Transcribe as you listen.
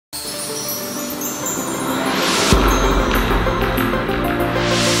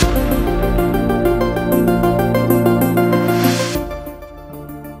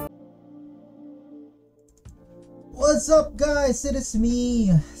What's up, guys? It is me,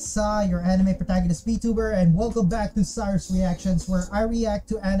 Sai, your anime protagonist Vtuber, and welcome back to Sai Roose Reactions, where I react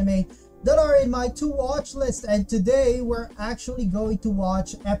to anime that are in my to-watch list. And today, we're actually going to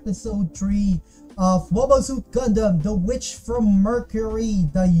watch episode 3 of Mobile Suit Gundam, the Witch from Mercury,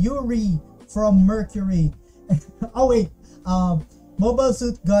 the Yuri from Mercury. Oh wait, Mobile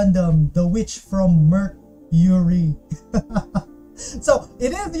Suit Gundam, the Witch from Mercury. So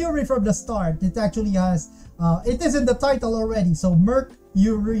it is Yuri from the start. It actually has it is in the title already. So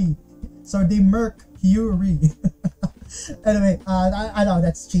Mercury. So the Mercury. Anyway, I know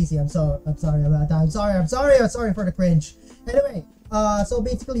that's cheesy. I'm sorry about that. I'm sorry for the cringe. Anyway, so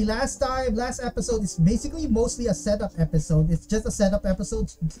basically last episode is basically mostly a setup episode. It's just a setup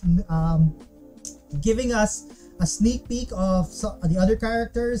episode, giving us a sneak peek of the other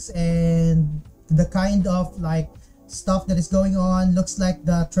characters and the kind of like stuff that is going on. Looks like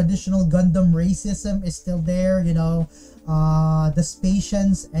the traditional Gundam racism is still there, you know. The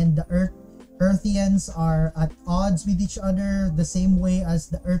Spatians and the Earthians are at odds with each other, the same way as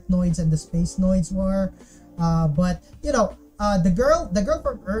the Earthnoids and the Spacenoids were. But you know, the girl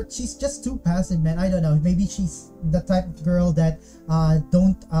from Earth, she's just too passive, man. I don't know, maybe she's the type of girl that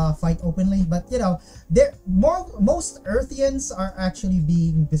don't fight openly. But you know, most Earthians are actually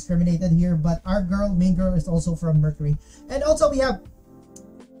being discriminated here, but our main girl is also from Mercury. And also we have,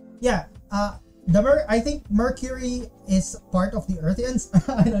 yeah, I think Mercury is part of the Earthians.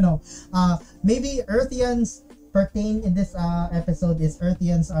 I don't know, maybe Earthians pertain in this episode is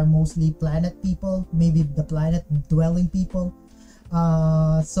Earthians are mostly planet people, maybe the planet dwelling people.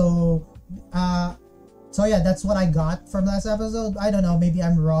 So yeah, that's what I got from last episode. I don't know, maybe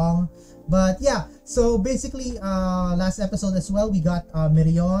I'm wrong, but yeah. So basically, last episode as well, we got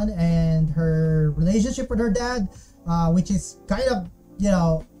Mirion and her relationship with her dad, which is kind of, you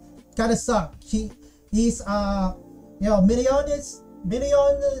know, kind of suck. He's you know, Mirion's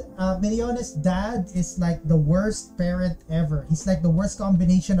dad is like the worst parent ever. He's like the worst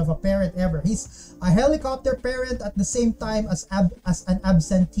combination of a parent ever. He's a helicopter parent at the same time as an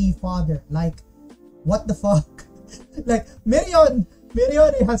absentee father. Like, what the fuck? Like, Mirion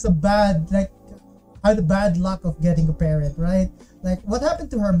has a bad luck of getting a parent, right? Like, what happened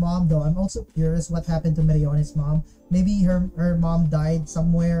to her mom though? I'm also curious what happened to Mirion's mom. Maybe her mom died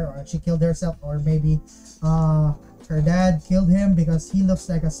somewhere, or she killed herself, or maybe her dad killed him, because he looks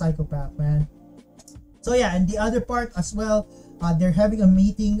like a psychopath, man. So yeah, and the other part as well, they're having a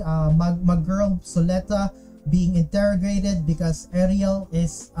meeting. My girl Soleta being interrogated because Ariel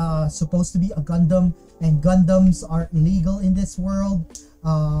is supposed to be a Gundam, and Gundams are illegal in this world,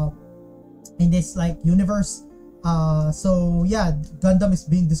 in this like universe. So yeah, Gundam is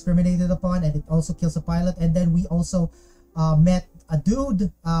being discriminated upon, and it also kills a pilot. And then we also met a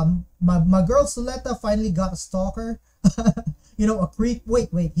dude. My girl Soleta finally got a stalker. You know, a creep. Wait,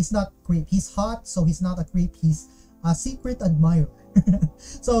 he's not creep, he's hot, so he's not a creep, he's a secret admirer.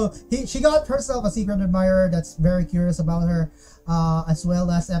 So she got herself a secret admirer that's very curious about her, as well.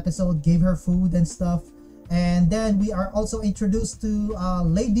 Last episode gave her food and stuff. And then we are also introduced to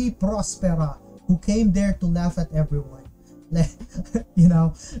Lady Prospera, who came there to laugh at everyone. You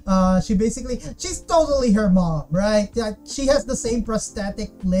know, she's totally her mom, right? She has the same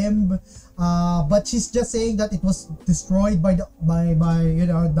prosthetic limb, but she's just saying that it was destroyed by you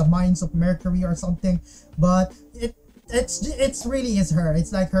know, the mines of Mercury or something. But it's really is her.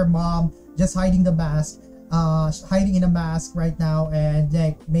 It's like her mom just hiding the mask, hiding in a mask right now, and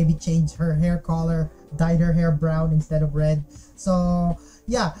like maybe changed her hair color, dyed her hair brown instead of red. So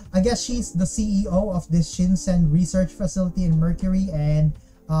yeah, I guess she's the CEO of this Shinsen research facility in Mercury, and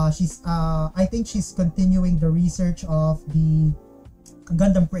she's I think she's continuing the research of the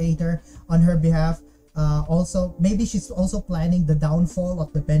Gundam creator on her behalf. Also, maybe she's also planning the downfall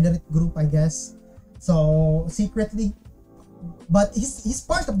of the Benedict group, I guess. So secretly, but he's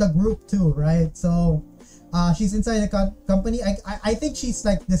part of the group too, right? So she's inside the company. I think she's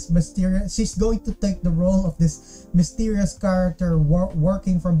like this mysterious, she's going to take the role of this mysterious character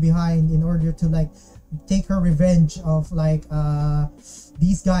working from behind in order to like take her revenge of like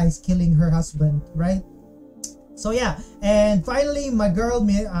these guys killing her husband, right? So yeah, and finally my girl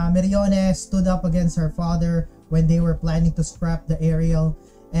Mirione stood up against her father when they were planning to scrap the Ariel.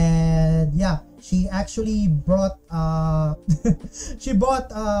 And yeah, she actually brought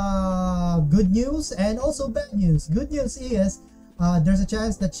good news and also bad news. Good news is there's a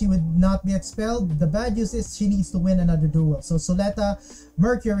chance that she would not be expelled. The bad news is she needs to win another duel. So Soleta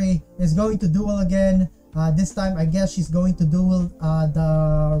Mercury is going to duel again. This time I guess she's going to duel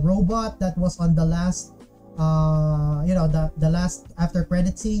the robot that was on the last you know, the last after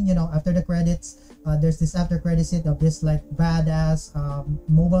credit scene. You know, after the credits, there's this after credit scene of this like badass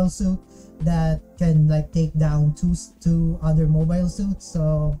mobile suit that can like take down two other mobile suits.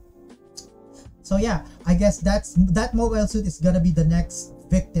 So yeah, I guess that mobile suit is gonna be the next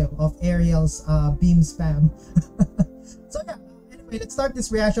victim of Ariel's beam spam. So yeah, anyway, let's start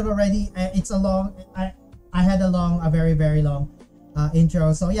this reaction already. It's a long, I had a very very long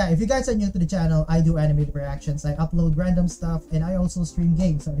intro. So yeah, if you guys are new to the channel, I do animated reactions. I upload random stuff and I also stream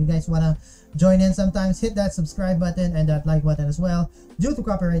games. So if you guys wanna join in sometimes, hit that subscribe button and that like button as well. Due to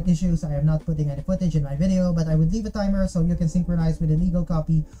copyright issues, I am not putting any footage in my video, but I would leave a timer so you can synchronize with a legal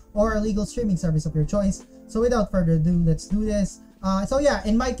copy or a legal streaming service of your choice. So without further ado, let's do this. So yeah,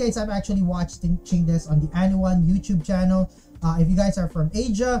 in my case, I'm actually watching this on the Anyone YouTube channel. If you guys are from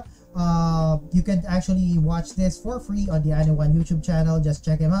Asia, you can actually watch this for free on the Anyone YouTube channel. Just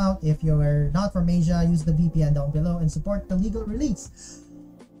check him out. If you're not from Asia, use the VPN down below and support the legal release.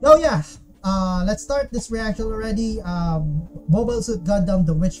 So yeah, let's start this reaction already. Mobile Suit Gundam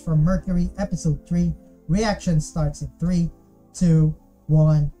The Witch from Mercury episode 3. Reaction starts in 3, 2,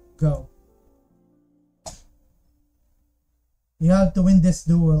 1, go. You have to win this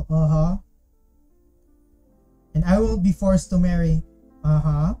duel. And I won't be forced to marry.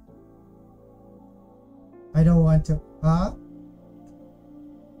 I don't want to.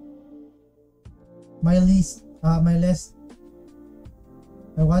 My list I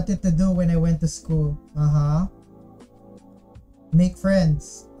wanted to do when I went to school. Make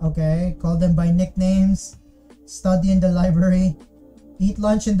friends. Okay. Call them by nicknames. Study in the library. Eat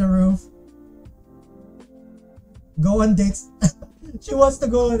lunch in the roof. Go on dates. She wants to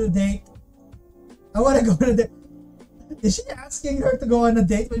go on a date. I want to go on a date. Is she asking her to go on a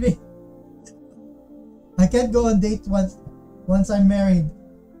date with me? I can't go on date once I'm married.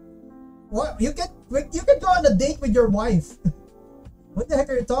 What? You can go on a date with your wife. What the heck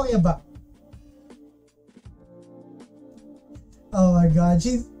are you talking about? Oh my god,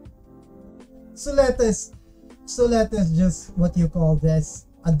 Suleta's just what you call this,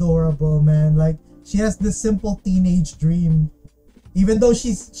 adorable, man. Like, she has this simple teenage dream. Even though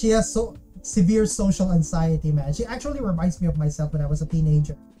she has so severe social anxiety, man. She actually reminds me of myself when I was a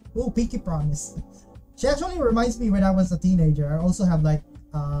teenager. Oh, pinky promise. She actually reminds me when I was a teenager. I also have like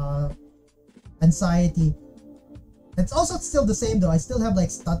anxiety. It's also still the same though. I still have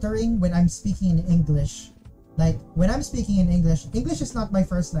like stuttering when I'm speaking in English. Like when I'm speaking in English is not my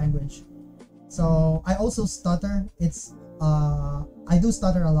first language. So I also stutter. I do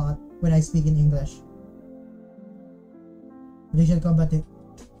stutter a lot when I speak in English. Racial combat.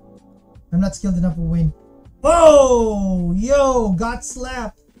 I'm not skilled enough to win. Oh, yo, got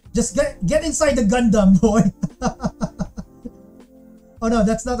slapped. Just get inside the Gundam, boy. Oh no,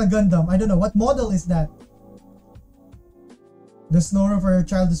 that's not a Gundam. I don't know. What model is that? The snore of her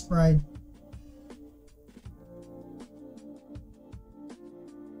childish pride.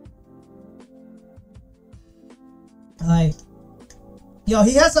 Yo,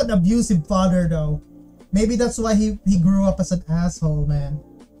 he has an abusive father though. Maybe that's why he grew up as an asshole, man.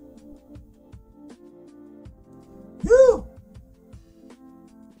 Woo!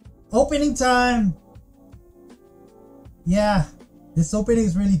 Opening time! Yeah, this opening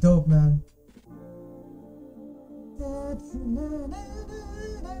is really dope, man.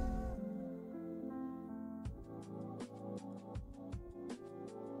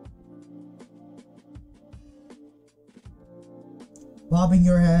 Bobbing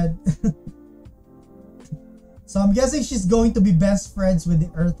your head. So I'm guessing she's going to be best friends with the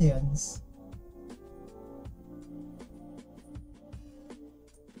Earthians.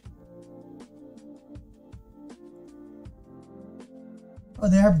 Oh,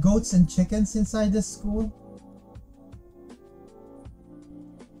 they have goats and chickens inside this school?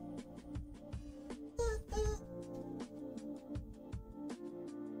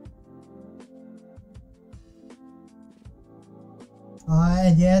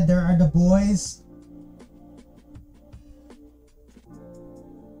 And yeah, there are the boys.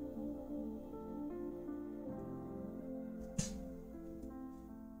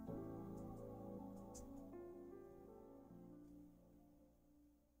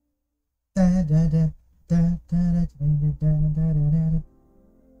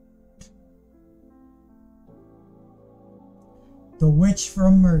 The witch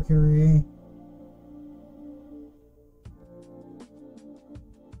from Mercury.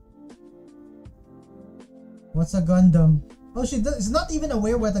 What's a Gundam? Oh, is not even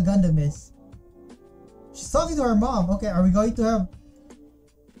aware what a Gundam is. She's talking to her mom. Okay, are we going to have...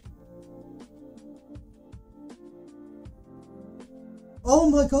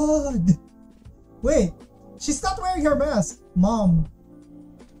 Oh my god! Wait, she's not wearing her mask. Mom.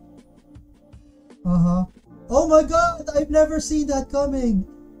 my god, I've never seen that coming.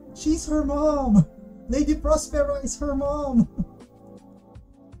 She's her mom. Lady Prospera is her mom.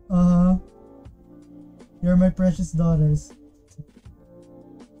 Uh-huh. You're my precious daughters.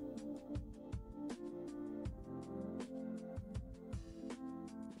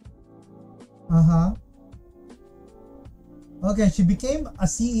 Uh-huh. Okay, she became a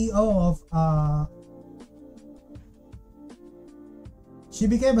CEO of she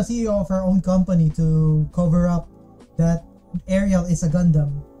became a CEO of her own company to cover up that Ariel is a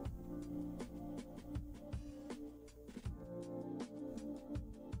Gundam.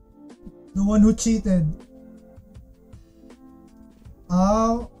 The one who cheated.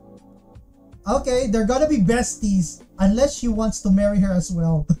 Oh. Okay, they're gonna be besties unless she wants to marry her as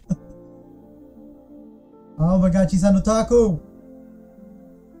well. Oh my god, she's an otaku.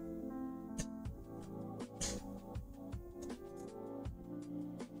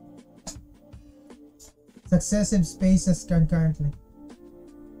 Successive spaces concurrently.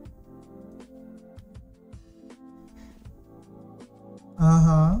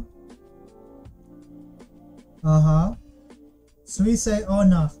 Uh-huh. Uh-huh. Suisei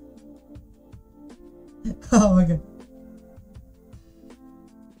Ona. Oh my god.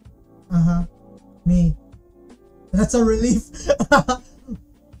 Uh-huh. Me. That's a relief.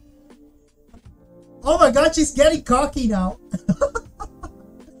 Oh my god, she's getting cocky now.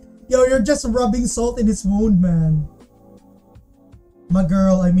 Yo, you're just rubbing salt in his wound, man. My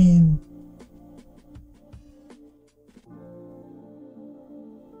girl, I mean.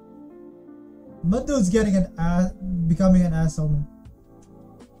 But dude's getting an ass, becoming an asshole, man.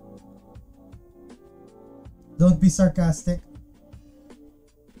 Don't be sarcastic.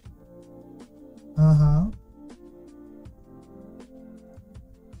 Uh-huh.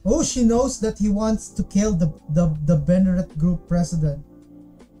 Oh, she knows that he wants to kill the Benneret group president.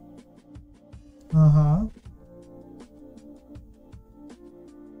 Uh-huh.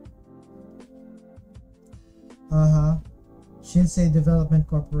 Uh-huh. Shinsei Development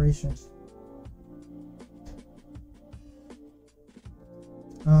Corporation.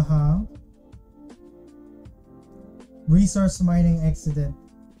 Uh-huh. Resource mining accident.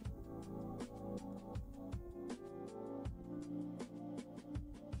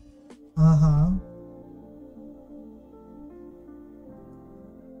 Uh-huh.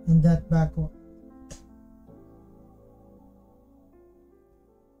 In that back one.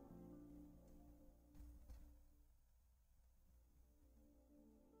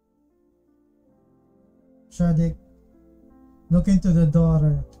 Shadik, look into the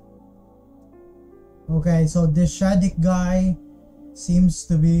daughter. Okay, so this Shadik guy seems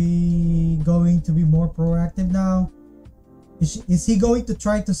to be going to be more proactive now. Is he going to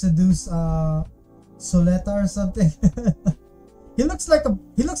try to seduce Soleta or something? He looks like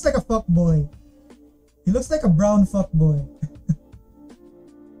a fuck boy. He looks like a brown fuck boy.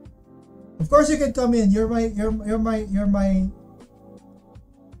 Of course you can come in.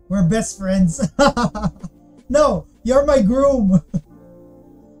 We're best friends. No, you're my groom.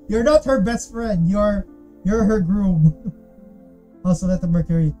 You're not her best friend. You're her groom. Also, let the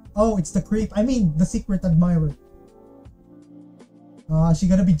Mercury. Oh, it's the creep. I mean, the secret admirer. She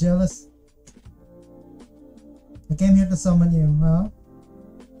gonna be jealous. I came here to summon you, huh?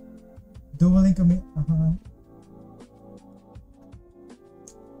 Dueling commit. Uh-huh.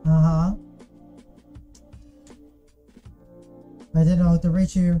 Uh-huh. I didn't know how to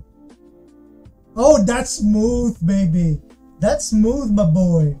reach you. Oh, that's smooth, baby. That's smooth, my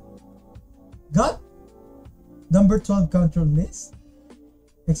boy. Got number 12 control list.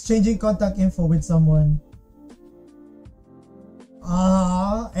 Exchanging contact info with someone.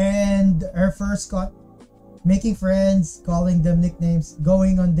 And her first cut. Making friends, calling them nicknames,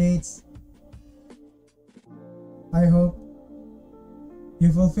 going on dates. I hope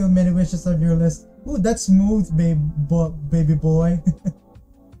you fulfill many wishes on your list. Ooh, that's smooth, baby boy.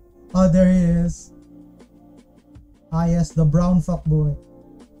 Oh, there he is. Ah, yes, the brown fuckboy.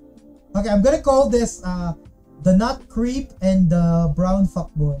 Okay, I'm gonna call this the nut creep and the brown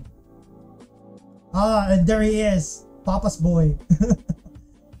fuckboy. Ah, and there he is, Papa's boy.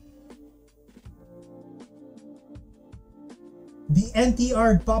 The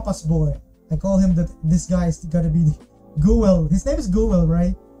NTR Papa's boy. I call him that. This guy is gonna be Guel. His name is Guel,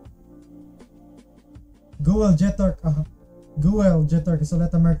 right? Guel Jetork. Guel Jetork. So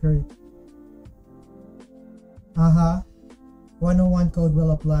let the Mercury. 101 code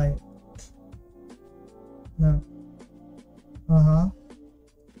will apply. No.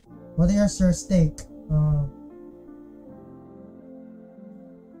 What is your stake?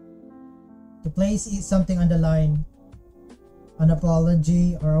 To place something on the line. An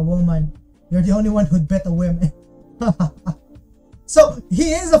apology or a woman. You're the only one who'd bet a woman. So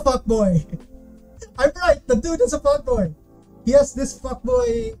he is a fuckboy. I'm right. The dude is a fuckboy. He has this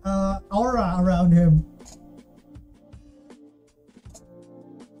fuckboy aura around him.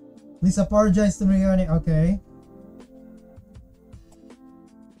 Please apologize to me, honey. Okay.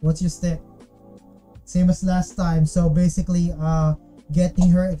 What's your stick? Same as last time. So basically, getting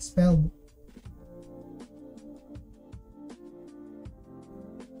her expelled.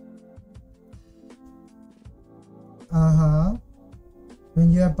 When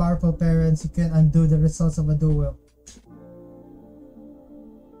you have powerful parents, you can undo the results of a duel.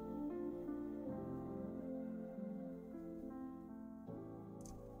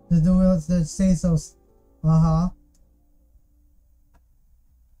 The duels that say so.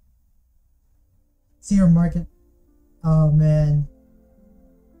 See your market. Oh man.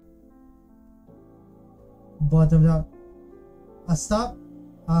 Bottom up. Stop.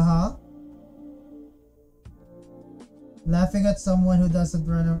 Laughing at someone who doesn't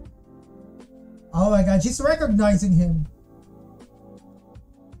run a... Oh my god, she's recognizing him.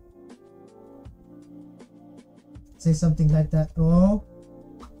 Say something like that. Oh.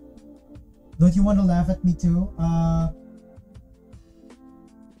 Don't you want to laugh at me too?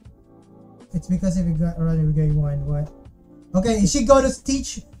 It's because if you got running, we're going one. What? Okay, is she gonna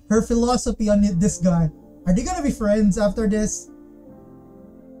teach her philosophy on this guy? Are they gonna be friends after this?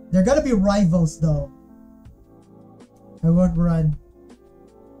 They're gonna be rivals though. I won't run.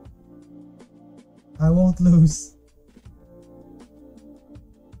 I won't lose.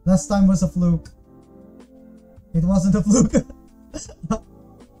 Last time was a fluke. It wasn't a fluke.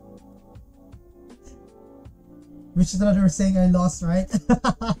 Which is another saying I lost, right?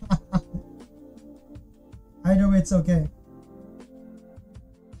 Either way, it's okay.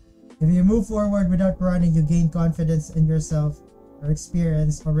 If you move forward without running, you gain confidence in yourself, or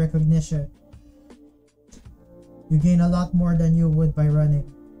experience, or recognition. You gain a lot more than you would by running.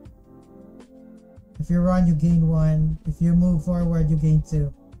 If you run, you gain 1. If you move forward, you gain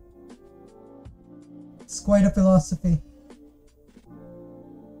 2. It's quite a philosophy.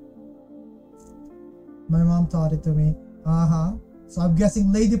 My mom taught it to me. So I'm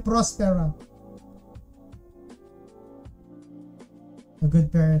guessing Lady Prospera. A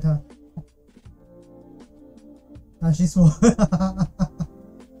good parent, huh? She's one.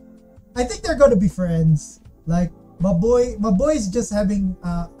 I think they're gonna be friends. Like, my boy is just having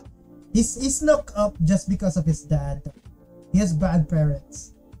he's snuck up just because of his dad. He has bad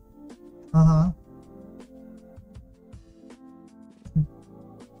parents.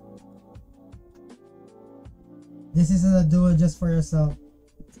 This isn't a duel just for yourself.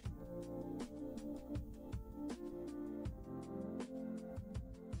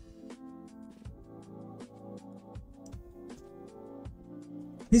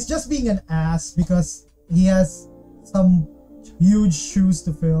 He's just being an ass because he has some huge shoes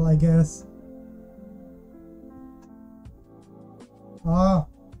to fill, I guess. I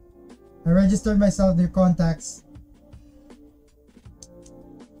registered myself their contacts.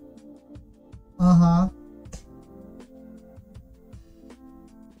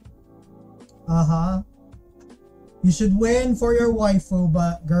 You should win for your waifu,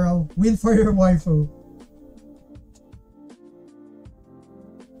 but girl, win for your waifu.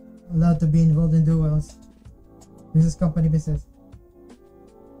 Allowed to be involved in duels. This is company business.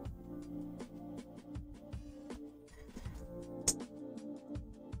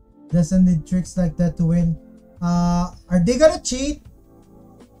 Doesn't need tricks like that to win. Are they gonna cheat?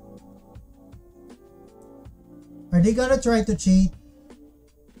 Are they gonna try to cheat?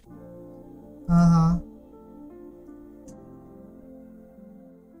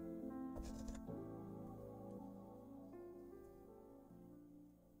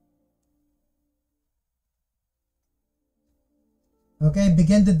 Okay,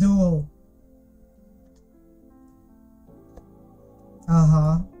 begin the duel.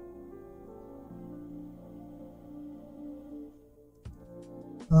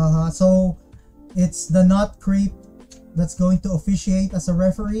 So it's the not creep that's going to officiate as a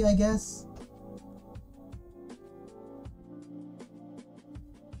referee, I guess.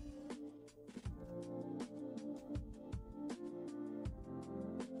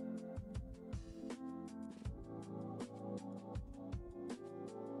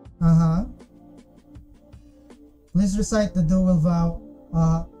 Please recite the duel vow.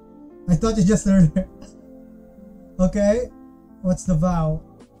 I thought you just learned it. Okay, what's the vow?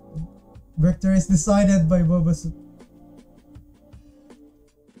 Victory is decided by Boba's.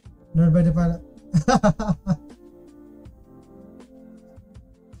 Learned by the pilot.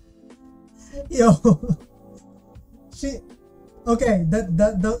 Yo, Okay,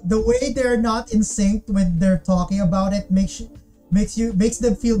 the way they're not in sync when they're talking about it makes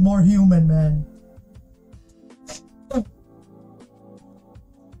them feel more human, man.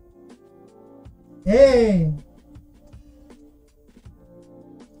 Hey,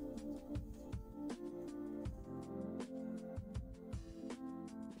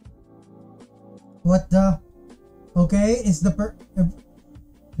 what the? Okay, is the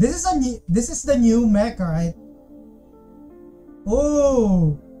this is the new mech, right?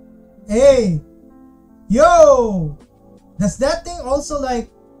 Oh, hey, yo, does that thing also like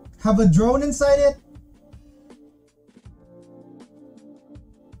have a drone inside it?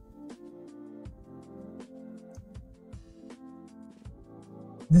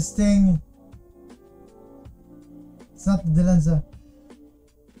 This thing, it's not the Lanza.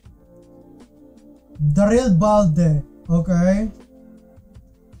 Daryl Balde, okay.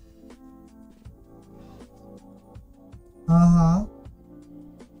 Uh-huh.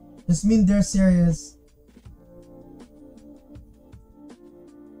 Just mean they're serious.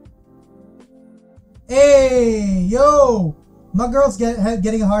 Hey, yo! My girl's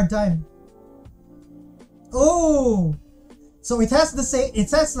getting a hard time. Oh! So it has the same,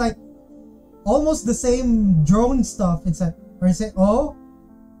 it has like almost the same drone stuff inside. Or is it, oh?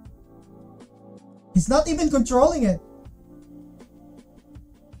 He's not even controlling it.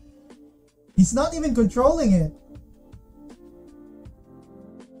 He's not even controlling it.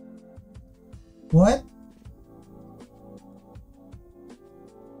 What?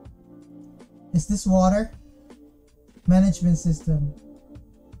 Is this water? Management system.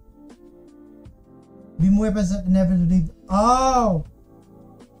 Beam weapons never leave. Oh!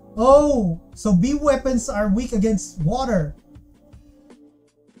 Oh! So beam weapons are weak against water.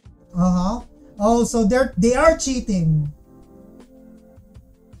 Uh-huh. Oh, so they are cheating.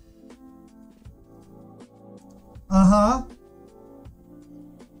 Uh-huh.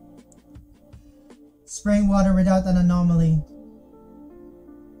 Spraying water without an anomaly.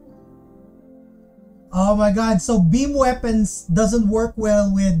 Oh my god, so beam weapons doesn't work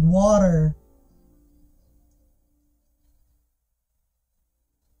well with water.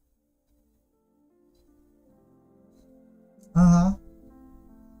 Uh-huh.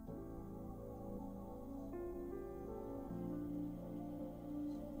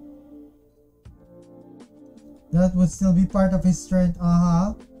 That would still be part of his strength.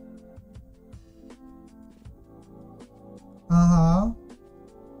 Uh-huh. Uh-huh.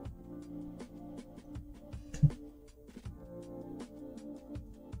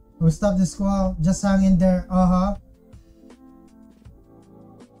 We'll stop the squall. Just hang in there. Uh-huh.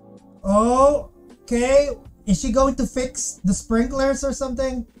 Oh, okay. Is she going to fix the sprinklers or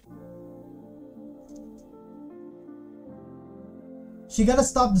something? She gotta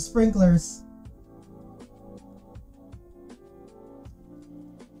stop the sprinklers.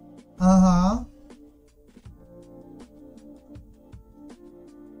 Uh-huh.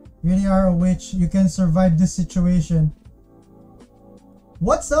 Really are a witch. You can survive this situation.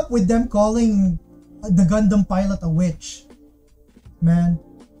 What's up with them calling the Gundam pilot a witch? Man.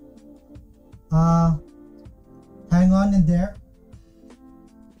 Hang on in there.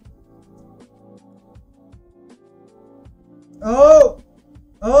 Oh!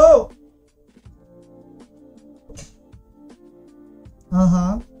 Oh!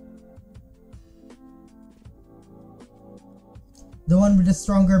 Uh-huh. The one with the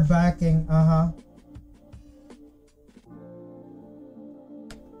stronger backing. Uh-huh.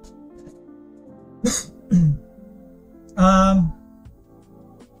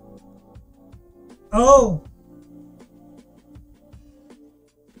 Oh!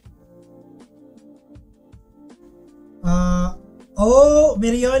 Oh,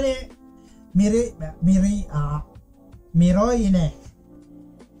 Mirione. Miroine.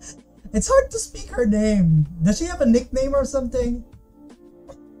 It's hard to speak her name. Does she have a nickname or something?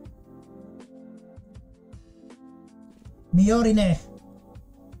 Miorine.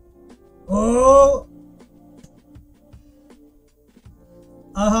 Oh!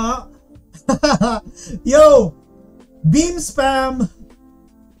 Uh-huh. Yo! Beam spam!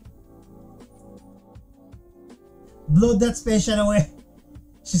 Blow that station away.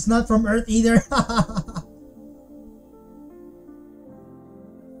 She's not from Earth either.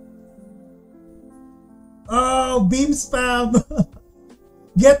 Oh, beam spam!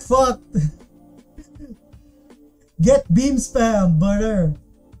 Get fucked! Get beam spam, brother!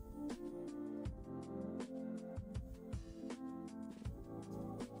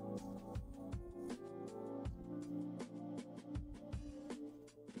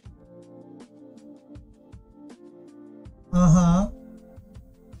 Uh-huh.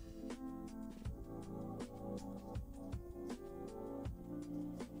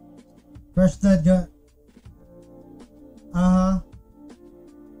 Crush that guy.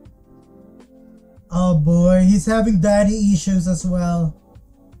 Oh boy, he's having daddy issues as well.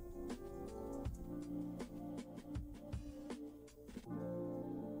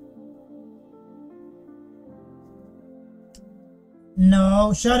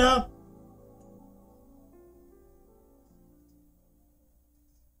 No, shut up!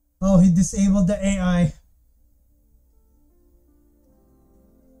 Oh, he disabled the AI.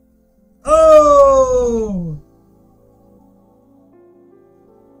 Oh!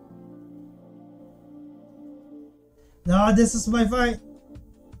 No, this is my fight.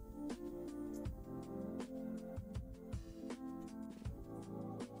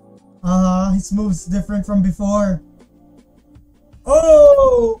 His move's different from before.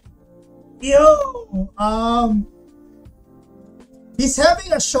 Oh! Yo! He's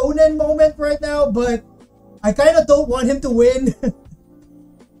having a shonen moment right now, but I kind of don't want him to win.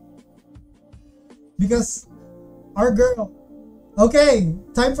 Because our girl... Okay,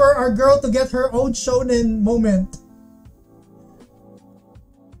 time for our girl to get her own shonen moment.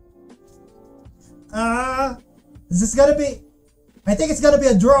 Is this gonna be... I think it's gonna be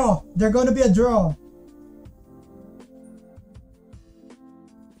a draw. They're gonna be a draw.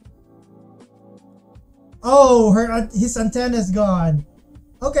 Oh, his antenna's gone.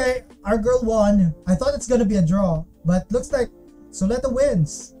 Okay, our girl won. I thought it's gonna be a draw, but looks like Soleta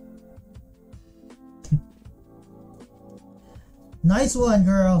wins. Nice one,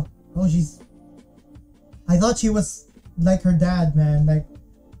 girl. Oh, I thought she was like her dad, man. Like,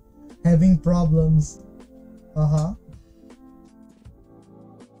 having problems. Oh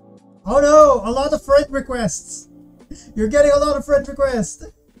no! A lot of friend requests! You're getting a lot of friend requests!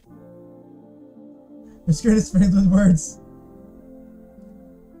 Your screen is filled with words.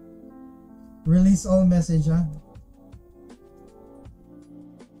 Release all message, huh?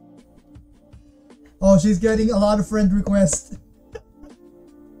 Oh, she's getting a lot of friend requests.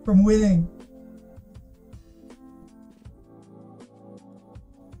 From winning.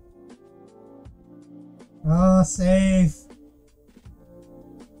 Oh, safe.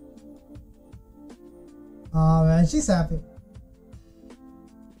 Oh man, she's happy.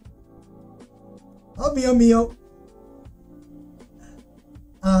 Oh, Mio Mio.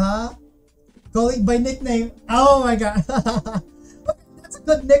 Calling by nickname. Oh my god. Okay, that's a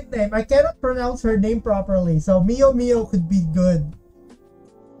good nickname. I cannot pronounce her name properly, so Mio Mio could be good.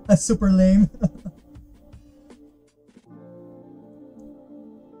 That's super lame.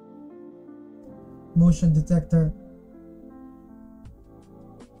 Motion detector.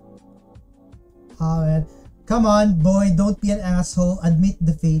 Oh man. Come on, boy, don't be an asshole. Admit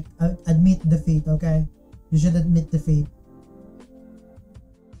defeat. Admit defeat, okay? You should admit defeat.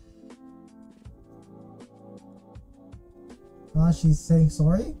 Oh, she's saying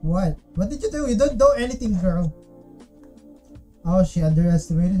sorry? What? What did you do? You don't do anything, girl. Oh, she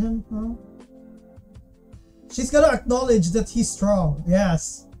underestimated him? Oh. She's gonna acknowledge that he's strong.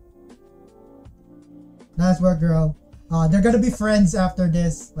 Yes. Nice work, girl. They're gonna be friends after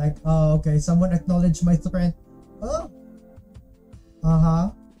this. Like, oh, okay. Someone acknowledged my strength. Oh.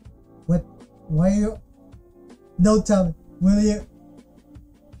 What? Why are you... No, tell me. Will you...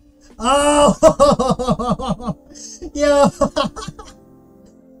 Oh! Yo!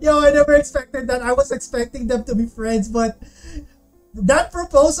 Yo, I never expected that. I was expecting them to be friends, but... That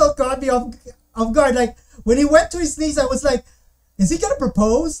proposal caught me off guard. Like, when he went to his knees, I was like, is he gonna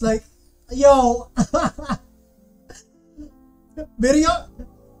propose? Like, yo.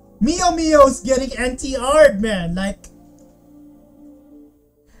 Mio Mio's getting NTR'd, man. Like,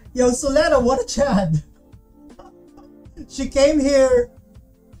 yo, Soleta, what a Chad. She came here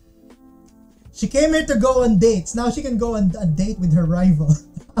to go on dates. Now she can go on a date with her rival.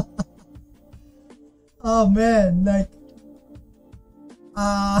 Oh man, like,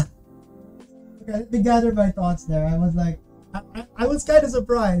 okay, let me gather my thoughts there. I was like, I was kind of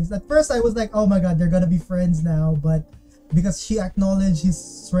surprised. At first I was like, oh my god, they're gonna be friends now, but because she acknowledged his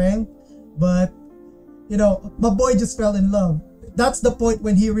strength, but you know, my boy just fell in love. That's the point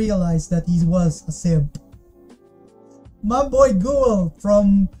when he realized that he was a simp. My boy Ghoul,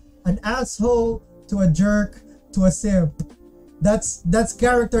 from an asshole to a jerk to a simp. That's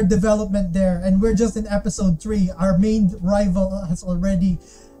character development there, and we're just in episode 3. Our main rival has already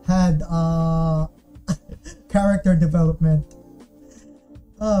had character development.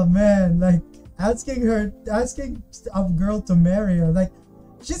 Oh man, like asking a girl to marry her, like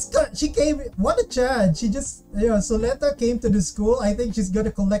she came, what a Chad. She just, you know, Soleta came to the school. I think she's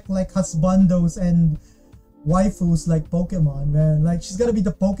gonna collect like husbandos and waifus like Pokemon, man. Like she's gonna be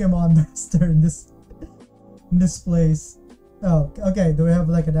the Pokemon master in this place. Oh, okay. Do we have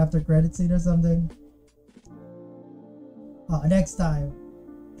like an after credit scene or something? Next time.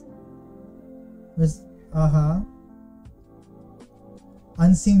 There's,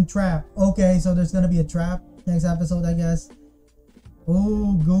 unseen trap. Okay, so there's gonna be a trap next episode, I guess.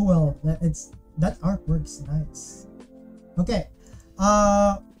 Oh, Google. That artwork's nice. Okay.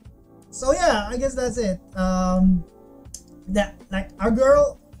 So yeah, I guess that's it. That, like, our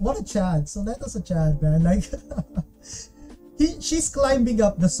girl, what a Chad. So let us a Chad, man. Like, she's climbing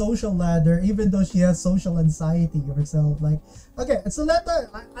up the social ladder even though she has social anxiety herself. Like, okay, Soleta,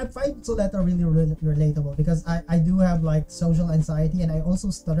 I find Soleta really relatable because I do have like social anxiety, and I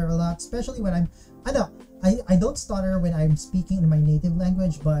also stutter a lot, especially when I don't stutter when I'm speaking in my native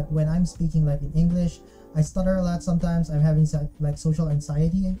language, but when I'm speaking like in English, I stutter a lot sometimes. I'm having like social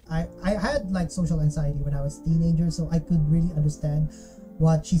anxiety. I had like social anxiety when I was a teenager, so I could really understand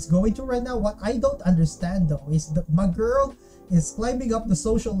what she's going through right now. What I don't understand though is that my girl is climbing up the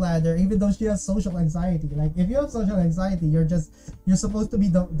social ladder even though she has social anxiety. Like, if you have social anxiety, you're supposed to be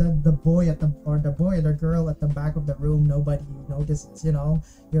the boy at the boy or the girl at the back of the room. Nobody notices, you know.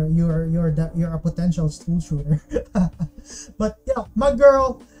 You're a potential school shooter. But yeah, my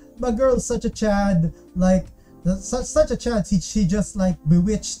girl is such a Chad. Like, such a Chad. She just like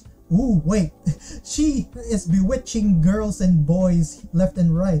bewitched. Ooh, wait. She is bewitching girls and boys left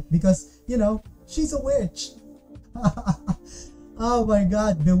and right because, you know, she's a witch. Oh my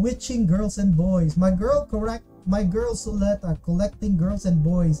god, bewitching girls and boys. My girl Soleta collecting girls and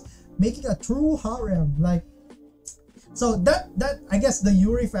boys, making a true harem. Like, so that I guess the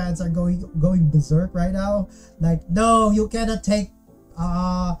Yuri fans are going berserk right now. Like, no, you cannot take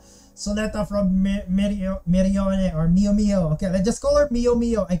Soleta from Mirione or Mio Mio. Okay, let's just call her Mio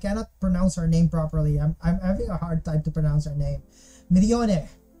Mio. I cannot pronounce her name properly. I'm having a hard time to pronounce her name. Mirione.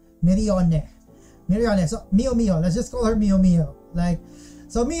 So Mio Mio. Let's just call her Mio Mio. Like,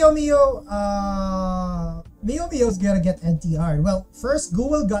 so Mio Mio's gonna get NTR'd. Well, first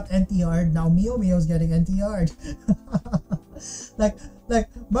Google got NTR'd. Now Mio Mio's getting NTR'd. like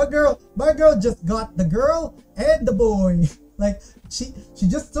my girl just got the girl and the boy. Like, she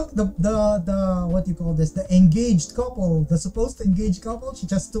just took the what do you call this? The engaged couple, the supposed engaged couple. She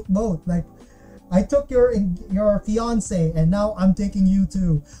just took both. Like, I took your fiance, and now I'm taking you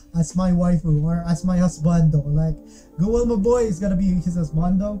too as my waifu or as my husbando. Like, Google my boy is gonna be his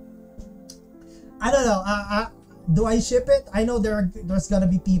husbando. I don't know. Do I ship it? I know there's gonna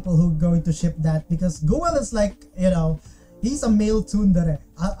be people who are going to ship that because Google is like, you know, he's a male tsundere.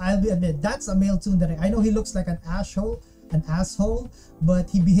 I'll admit that's a male tsundere. I know he looks like an asshole, but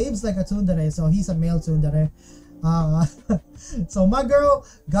he behaves like a tsundere, so he's a male tsundere. So my girl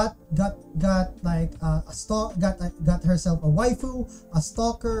got like got herself a waifu, a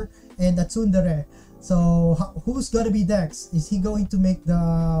stalker, and a tsundere. So who's gonna be next? Is he going to make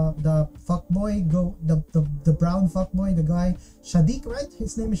the fuckboy go, the brown fuckboy, the guy Shadik, right?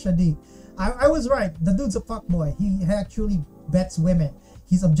 His name is Shadik. I was right. The dude's a fuckboy. He actually bets women.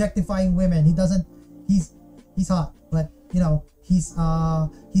 He's objectifying women. He's hot, but you know, he's a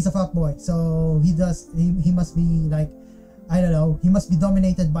fuckboy. So he must be like, I don't know, he must be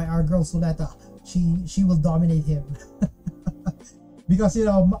dominated by our girl Soleta. She will dominate him. Because, you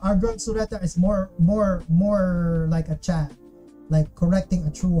know, our girl Soleta is more like a Chad, like correcting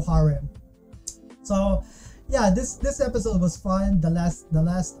a true harem. So yeah, this episode was fun. The last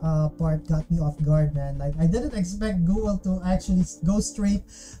part got me off guard, man. Like, I didn't expect Google to actually go straight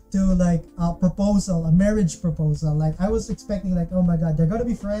to like a proposal, a marriage proposal. Like, I was expecting like, oh my god, they're gonna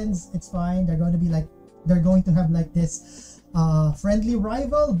be friends, it's fine, they're going to have like this friendly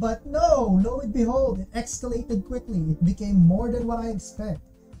rival. But no, lo and behold, it escalated quickly. It became more than what I expect.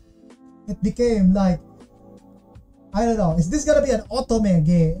 It became like, I don't know, is this gonna be an otome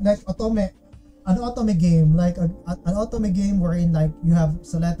game? Like an otome game, like an otome game wherein like you have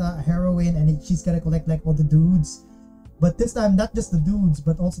Soleta, a heroine, and she's gonna collect like all the dudes, but this time not just the dudes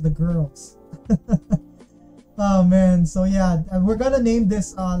but also the girls. Oh man, so yeah, we're gonna name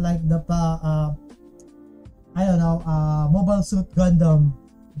this like the I don't know, Mobile Suit Gundam,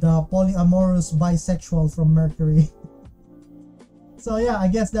 the polyamorous bisexual from Mercury. So yeah, I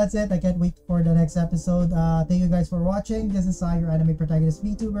guess that's it. I can't wait for the next episode. Thank you guys for watching. This is Sai, your anime protagonist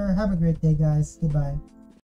VTuber. Have a great day, guys. Goodbye.